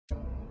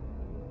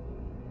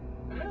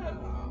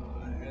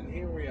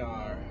here we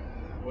are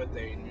with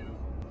a new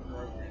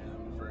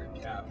program for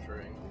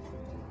capturing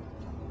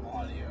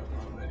audio,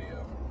 not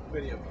video.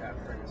 Video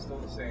capturing is still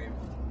the same.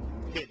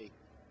 Kitty.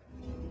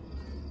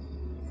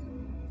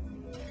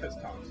 Because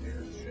Tom's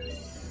here is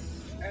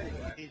shitty.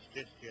 Anyway. He's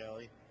just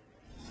jelly.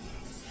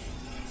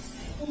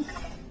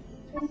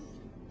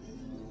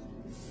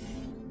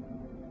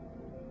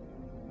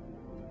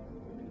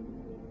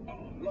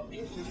 Oh, look,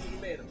 you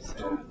made him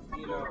sad.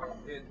 You know,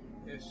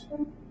 it's...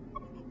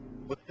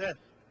 What's this?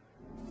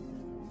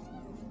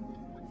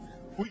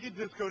 We can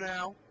just go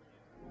now.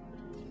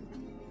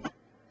 The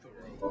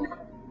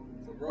robot.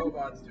 The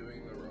robot's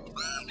doing the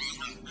robot.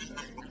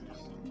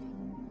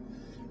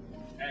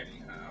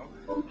 Anyhow.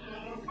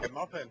 Hey,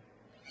 Muffin.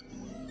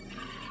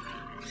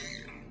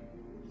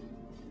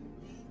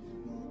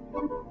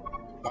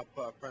 Up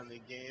for a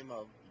friendly game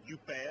of You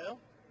Fail?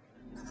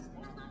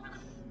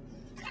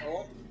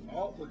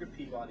 Oh, look at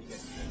Peabody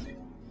getting busy.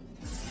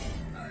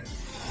 Alright.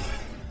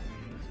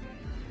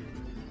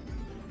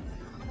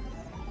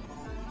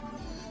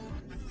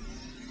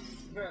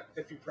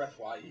 If you press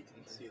Y, you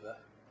can see the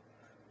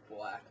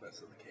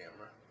blackness of the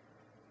camera.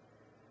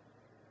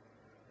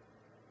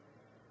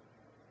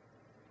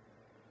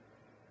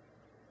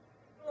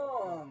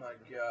 Oh my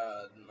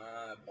god,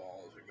 my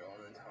balls are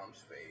going in Tom's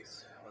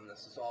face when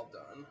this is all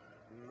done.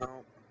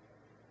 No.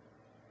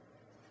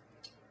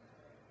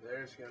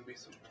 There's gonna be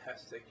some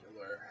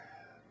testicular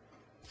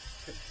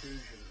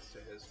contusions to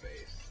his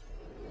face.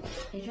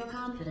 If your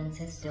confidence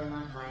is still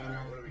not high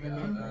enough,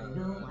 remember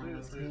no one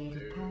was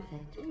created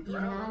perfect. Even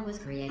I was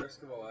created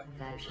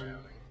perfection.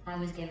 I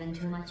was given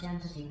too much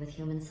empathy with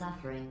human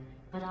suffering,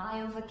 but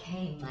I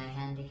overcame my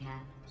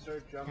handicap.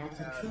 That's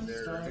a true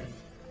story.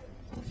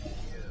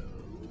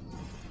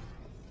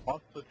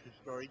 Also true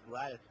story,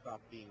 glad it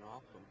stopped being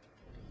awesome.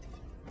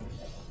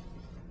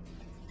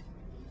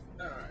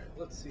 Alright,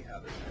 let's see how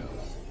this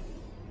goes.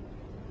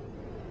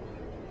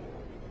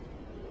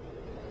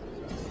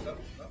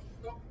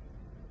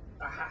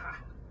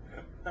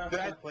 Did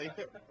I place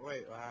it?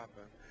 Wait, what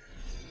happened?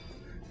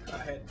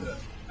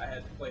 I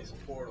had to place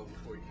a portal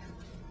before you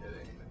did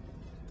anything.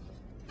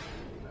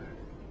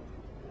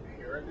 Right.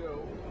 Here I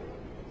go.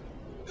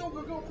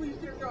 Go, please,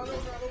 dear God,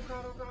 oh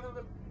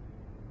God.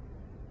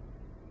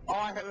 Oh,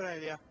 I have an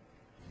idea.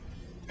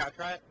 Can I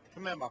try it?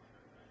 Come here, Muff.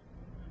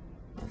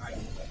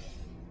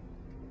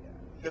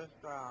 Just,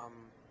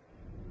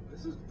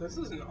 This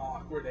is an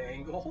awkward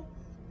angle.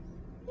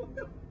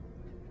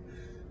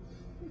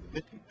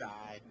 This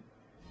died.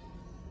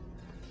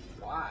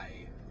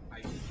 Why?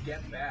 I can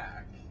get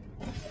back.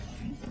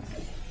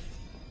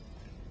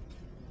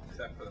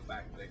 Except for the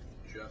fact that I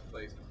just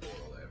placed a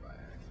portal there by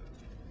accident.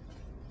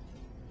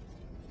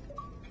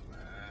 Come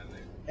on.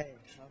 Hey,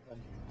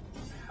 nothing.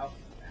 Help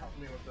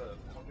me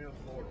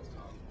with portals,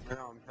 Tom. I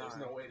know, I'm trying.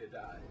 There's no way to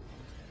die.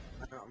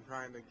 I know, I'm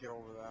trying to get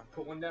over there.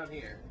 Put one down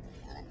here.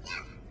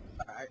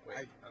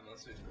 Wait,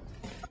 unless there's...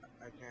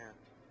 I can't.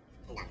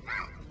 Oh.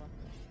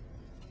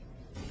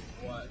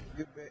 What?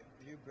 Did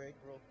you break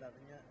rule 7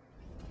 yet?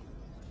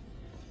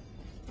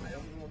 I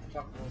don't know what the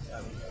fuck rule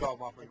 7 is. Go,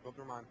 Muffin, go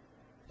through mine.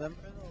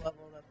 Remember the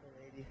level that the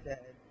lady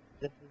said,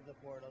 this is the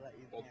portal that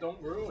you Well, can't...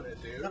 don't ruin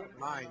it, dude. Not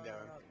mine,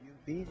 Devin. No, you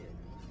beat it.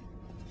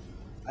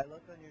 I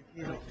looked on your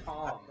team and you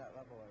Tom. passed that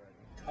level already.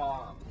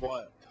 Tom.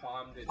 What?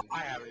 Tom didn't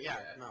I do haven't, it yeah,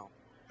 yet. no.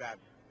 Bad,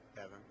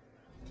 Devin.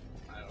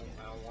 I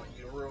don't want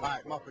you to ruin it.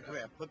 Alright, Muffin, come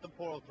here. Put the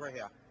portals right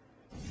here.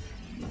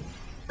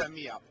 Send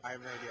me up. I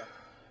have an idea.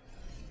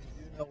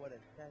 You do know what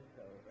it says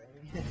though,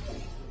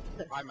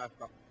 right? I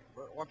messed up.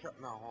 Watch out.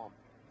 No, hold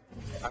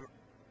on.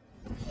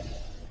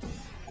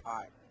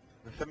 Alright.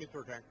 Send me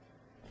through, Tank.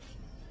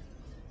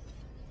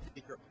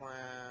 Secret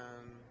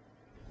plan.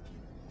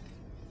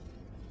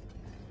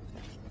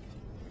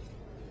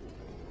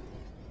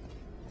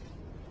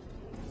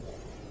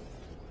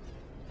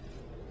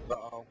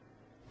 Uh-oh.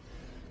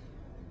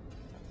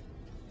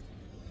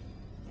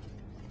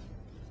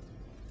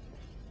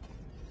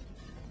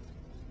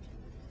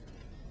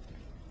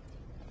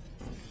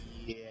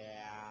 Yeah.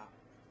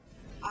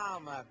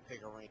 I'm gonna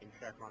take a rain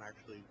check on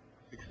actually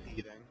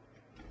succeeding.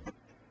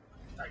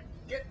 Alright,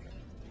 get...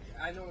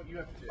 I know what you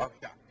have to do.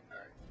 Okay.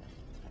 Alright.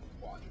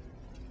 Watch.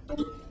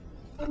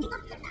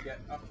 Get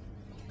up.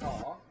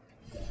 Aw.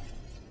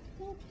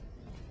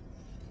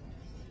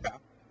 Yeah.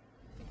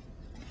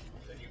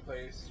 Then you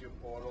place your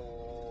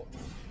portal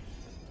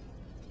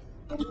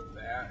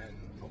there and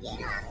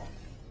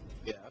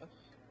Yes.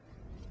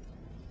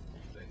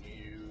 then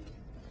you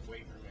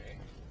wait for me.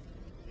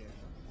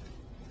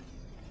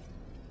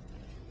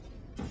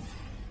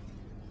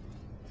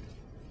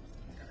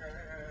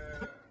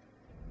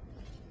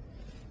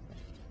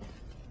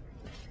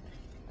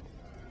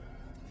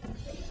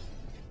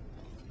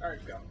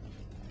 Alright, go.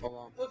 Hold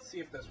on. Let's see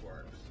if this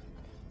works.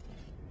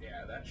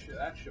 Yeah, that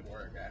should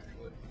work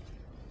actually.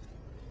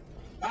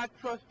 I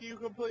trust you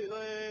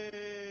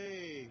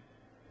completely.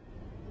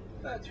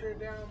 That's your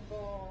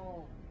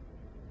downfall.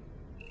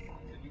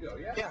 Did you go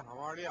yet? Yeah, I'm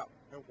already up.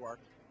 It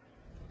worked.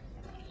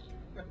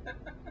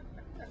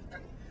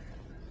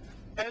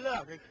 Hey,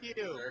 look, a cube.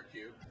 They're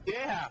cute.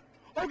 Yeah.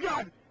 Oh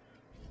God.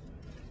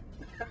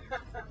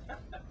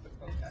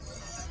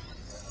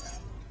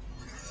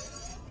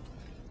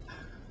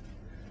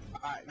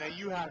 Alright, now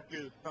you have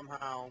to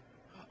somehow...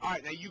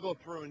 Alright, now you go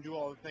through and do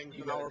all the things,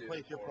 and I'll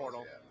replace your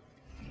portal.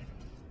 Yeah.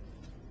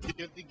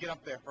 You have to get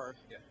up there first.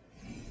 Yeah.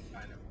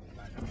 I know.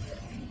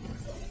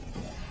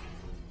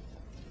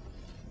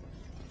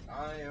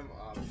 I am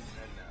up, and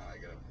now I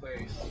gotta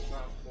place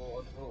my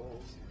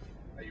portals.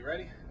 Are you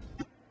ready?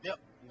 Yep,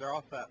 they're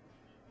all set.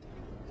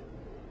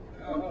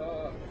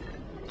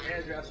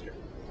 Hairdresser.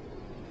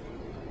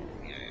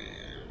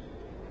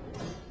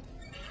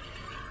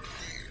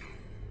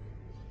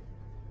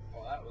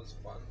 Oh, that was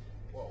fun.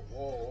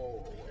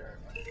 Whoa, where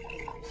am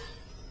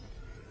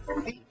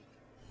I?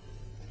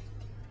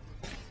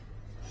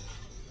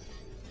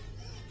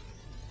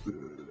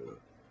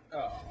 Oh.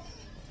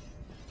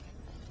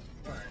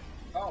 Alright.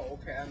 Oh,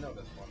 okay, I know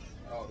this one.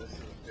 Oh, this is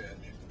a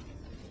bitch.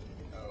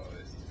 Oh,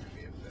 this is gonna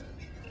be a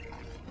bitch.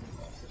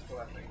 This is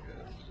what I think it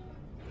is.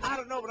 I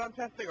don't know, but I'm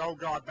testing. Oh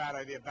God, bad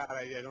idea.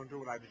 Don't do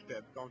what I just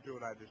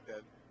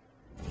did.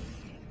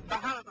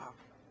 Aha!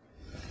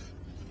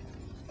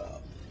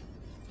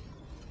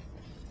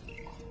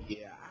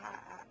 Yeah,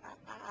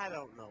 I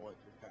don't know what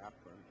just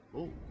happened.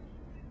 Ooh.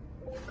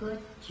 Good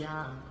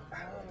job. I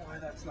don't know why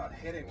that's not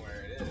hitting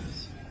where it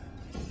is.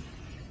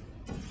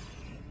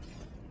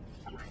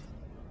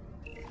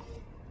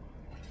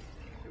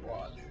 You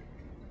watch.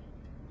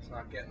 It's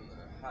not getting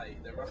the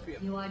height. There must be a...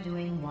 You are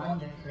doing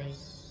wonderfully.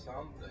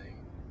 Something.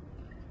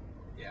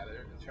 Yeah,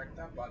 there. Check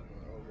that button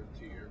over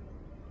to your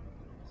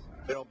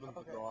side. It opens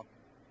the door.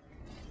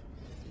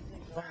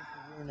 Going to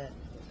ruin it.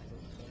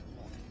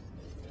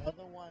 The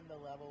other one, the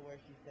level where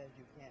she says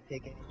you can't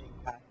take anything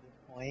past this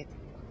point.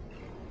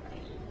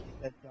 She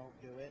said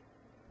don't do it.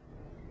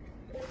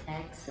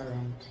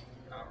 Excellent.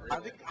 Not really. I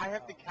think I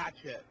have to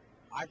catch it.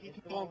 I can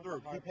keep going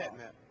through. Keep hitting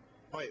it.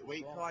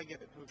 Wait till I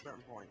get it to a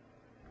certain point.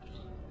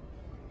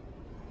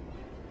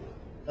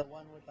 The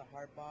one with the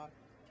heart box,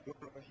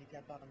 where she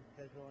kept on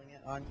fizzling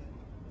it on you.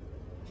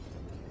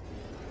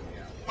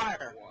 Yeah.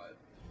 Fire! What?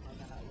 On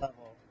that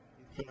level.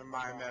 You Never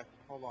mind this.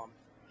 Hold on.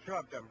 Shut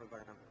up, Denver, for a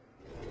second.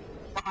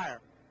 Fire!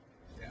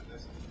 Yeah,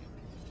 this.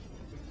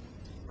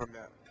 From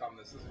that. Come,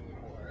 this isn't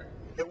gonna work.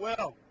 It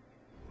will!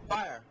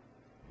 Fire!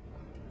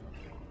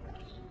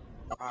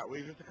 Alright,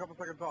 we're just a couple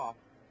seconds off.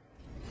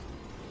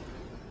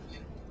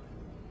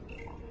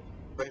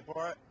 Wait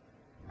for it.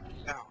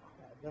 Now.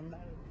 Doesn't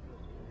matter.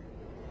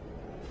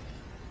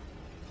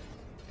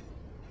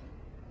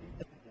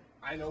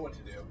 I know what to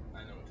do.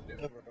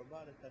 The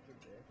robot is such a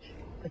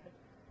bitch.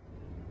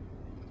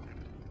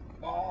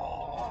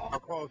 Oh! How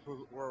close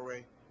were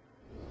we?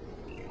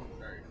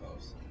 Very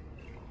close.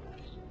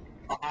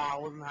 Ah,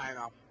 it wasn't high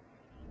enough.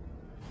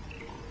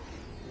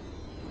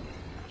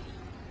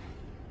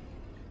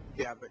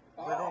 Yeah, but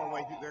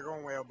they're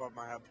going way above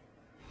my head.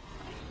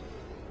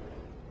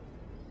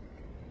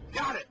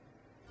 Got it!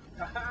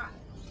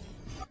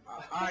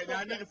 Alright, now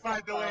I need to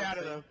find the way out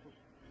of this.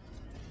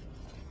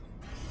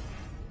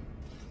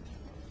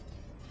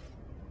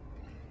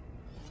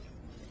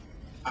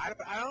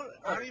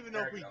 I don't even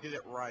know if we did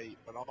it right,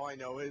 but all I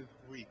know is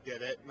we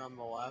did it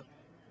nonetheless.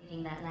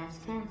 Completing that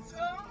last test.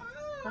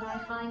 But I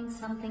find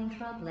something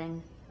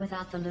troubling.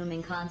 Without the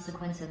looming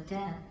consequence of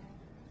death,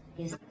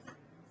 is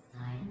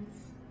science?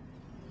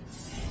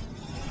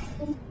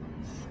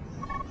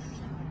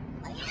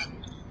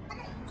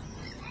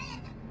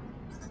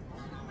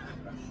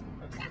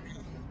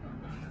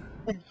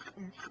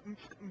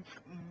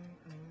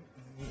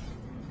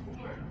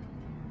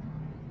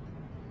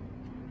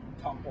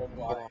 Top hold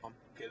Y.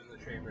 Get in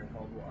the chamber and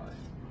hold Y.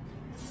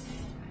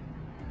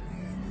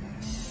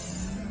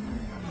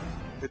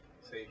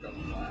 See, it goes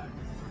black.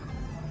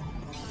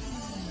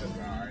 Because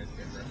our eyes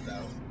get ripped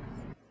out.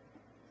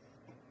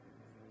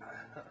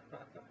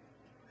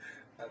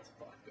 That's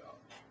fucked up.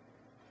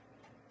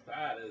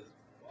 That is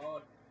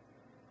fucked.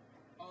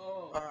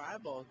 Oh. Our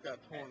eyeballs got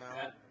torn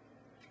out.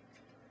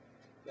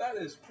 That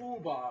is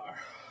foobar.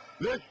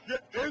 This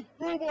shit is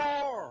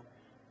foobar!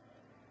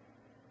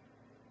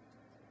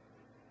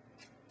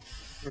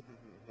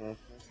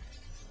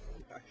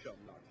 I shall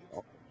not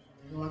go.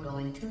 You're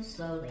going too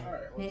slowly. All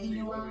right, let's Maybe see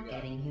you what are we got.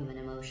 getting human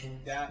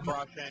emotions. Yeah.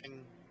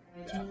 Brushing,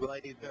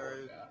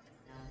 lasers.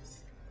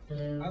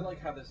 Blue. I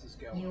like how this is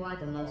going. You are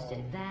the most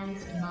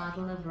advanced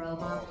model of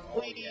robot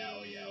Oh, yeah,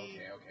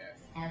 okay.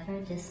 ever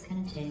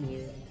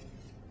discontinued.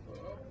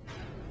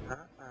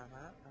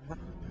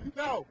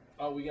 No!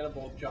 Oh, we gotta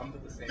both jump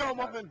at the same Go, time.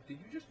 Muffin! Did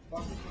you just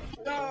fuck with my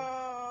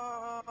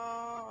No!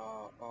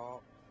 portal?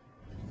 Oh.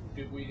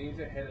 Dude, we need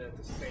to hit it at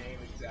the same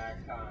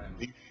exact time.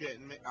 Are you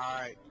shitting me?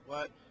 Alright,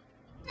 what?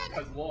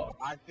 Because look.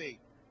 I see.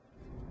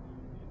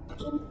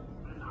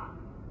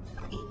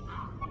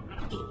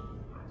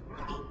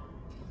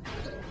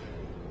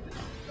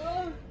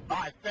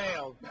 I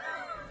failed.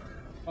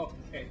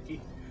 Okay.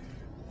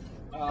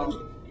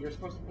 You're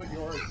supposed to put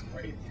yours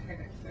right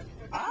there.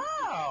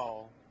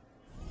 Ow!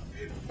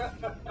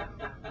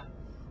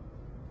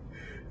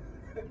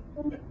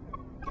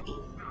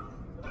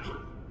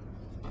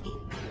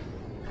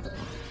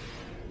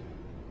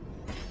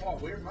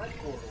 where'd my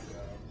portal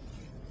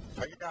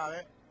go? I got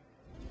it.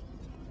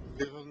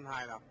 This wasn't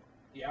high enough.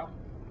 Yeah.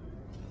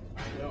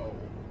 I know.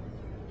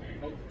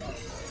 Oh,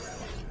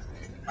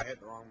 I hit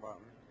the wrong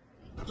button.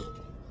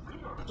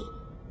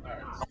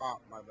 alright. Oh,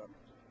 my bad.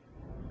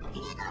 I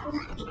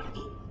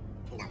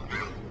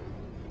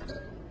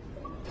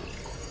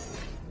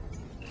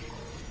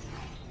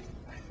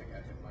think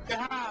I hit my...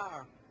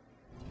 Yeah!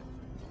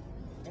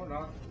 Or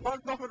not.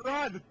 Fuck off and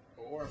run!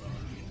 Or not.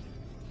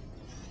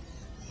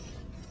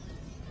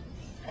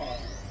 Oh.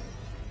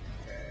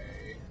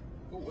 Okay.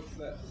 Oh, what's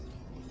this?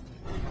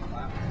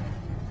 Laptop.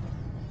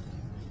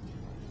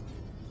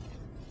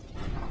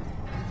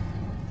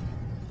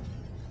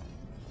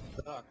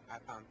 Look, I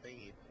found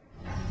thingies.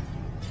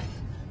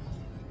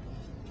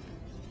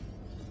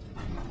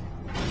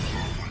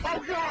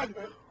 Oh god!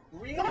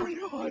 Really?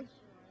 Oh god!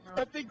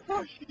 That thing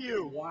crushed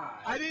you! Why?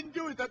 I didn't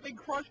do it, that thing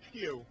crushed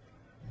you!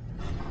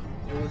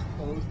 It was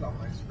closed on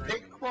my screen.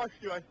 It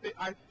crushed you,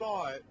 I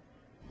saw it.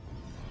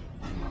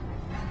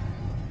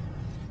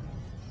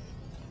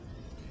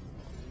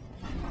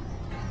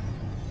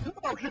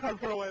 Oh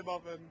god, run away,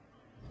 Muffin!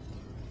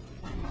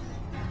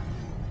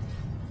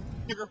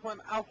 Sugar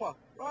Flame Alpha,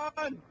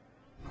 run!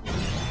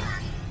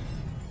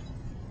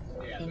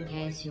 Yeah, In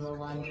case you were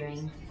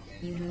wondering,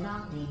 you do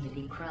not need to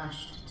be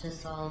crushed to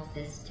solve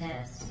this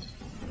test.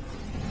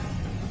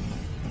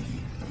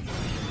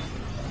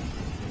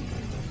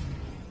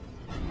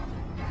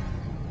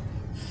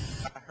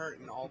 I hurt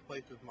in all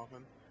places,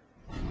 Muffin.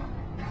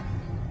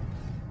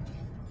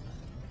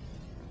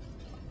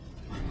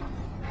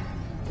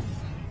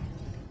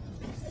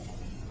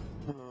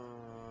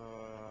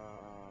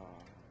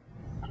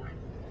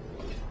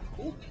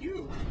 Oh,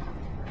 cute.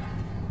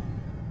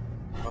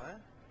 What?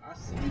 I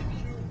see you,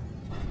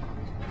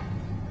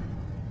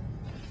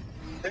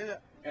 cute.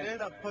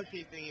 There's a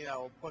pushy thingy that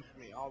will push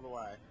me all the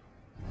way.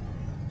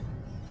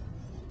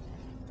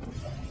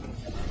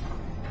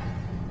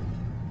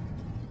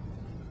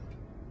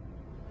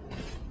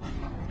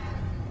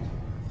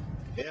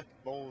 If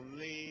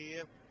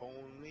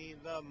only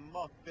the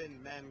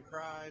Muffin Man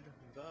cried.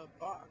 The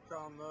bark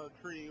on the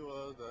tree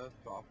was as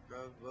soft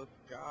as the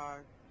sky.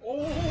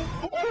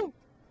 Oh!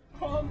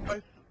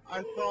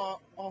 I saw.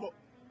 Oh,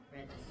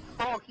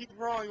 keep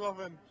rolling,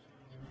 Muffin.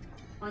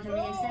 Or the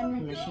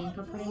reassembling machine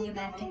for putting you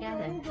back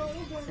together,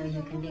 so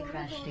you can be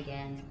crushed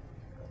again.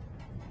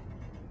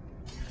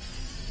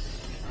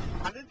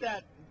 How did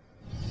that?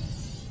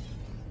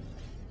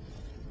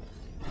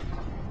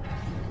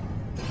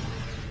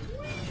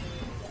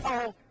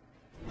 Oh!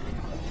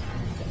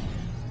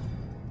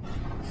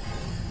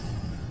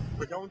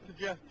 But don't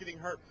suggest getting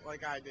hurt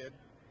like I did.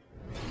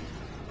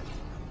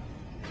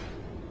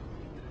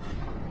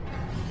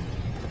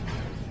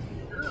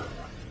 You're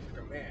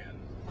a man.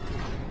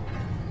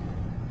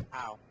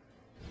 How?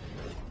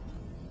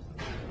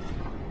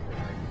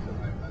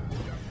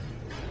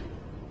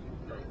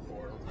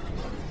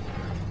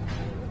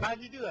 How'd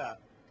you do that?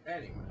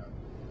 Anyway.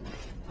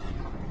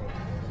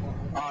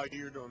 Oh,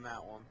 you're doing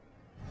that one.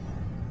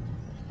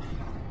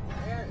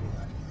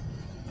 Anyway.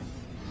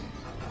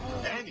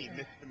 Any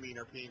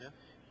misdemeanor penis.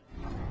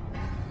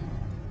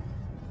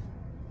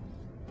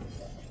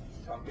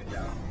 Tom, get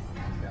down.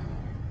 Down.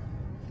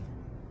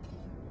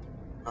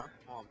 Huh?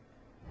 Come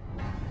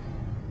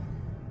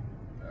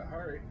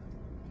Hurry.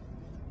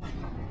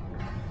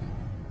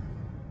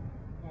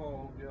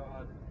 Oh,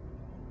 God.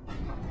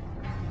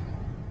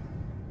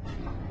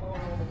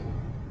 Oh.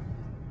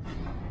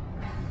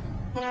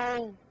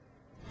 on.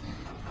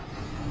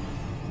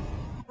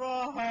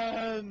 Oh!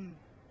 Run!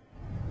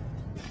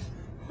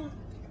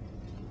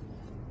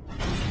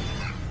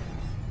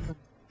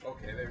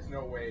 Okay, there's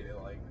no way to,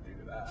 like, do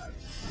that.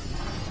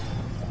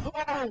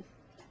 Oh!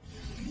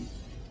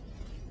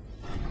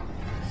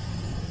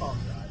 Oh,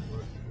 God.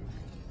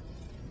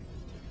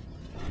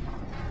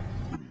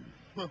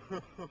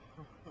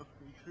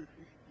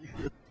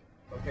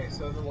 Okay,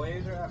 so the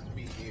laser has to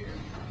be here.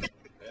 It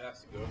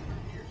has to go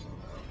through here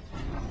somehow.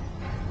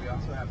 We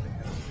also have to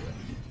head up it.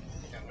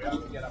 And we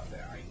have to get up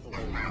there. I need to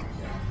hold it down.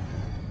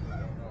 But I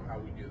don't know how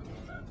we do the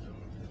momentum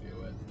to do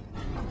it.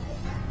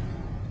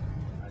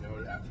 I know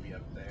it'd have to be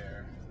up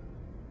there.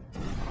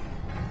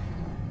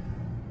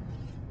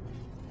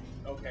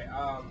 Okay,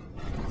 alright,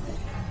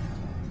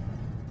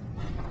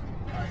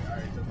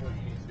 so what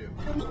you need to do, you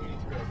need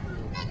to go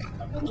through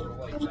a portal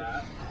like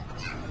that,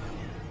 and then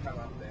you come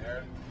up there.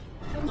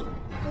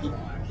 Well,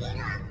 actually,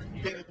 over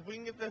here. If we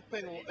can get this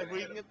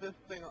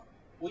thing,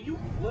 Will you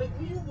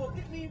look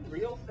at me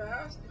real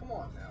fast? Come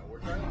on now, we're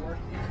trying to work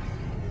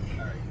here.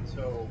 Alright,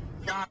 so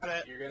got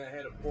it. you're gonna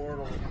hit a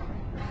portal.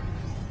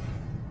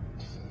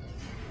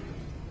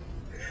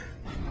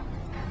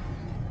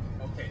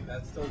 Okay,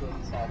 that still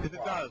doesn't solve the If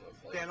it problem.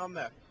 does, stand on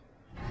this.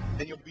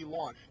 Then you'll be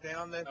launched. Stand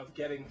on this. Of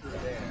getting through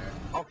there.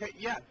 Okay,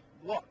 yes.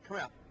 Look, come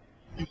here.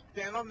 You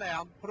stand on there,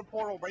 put a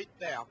portal right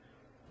there.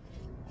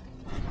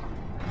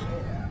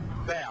 Yeah.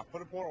 There,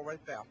 put a portal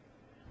right there.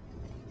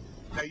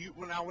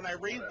 Now when I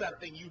raise that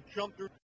thing, you jump through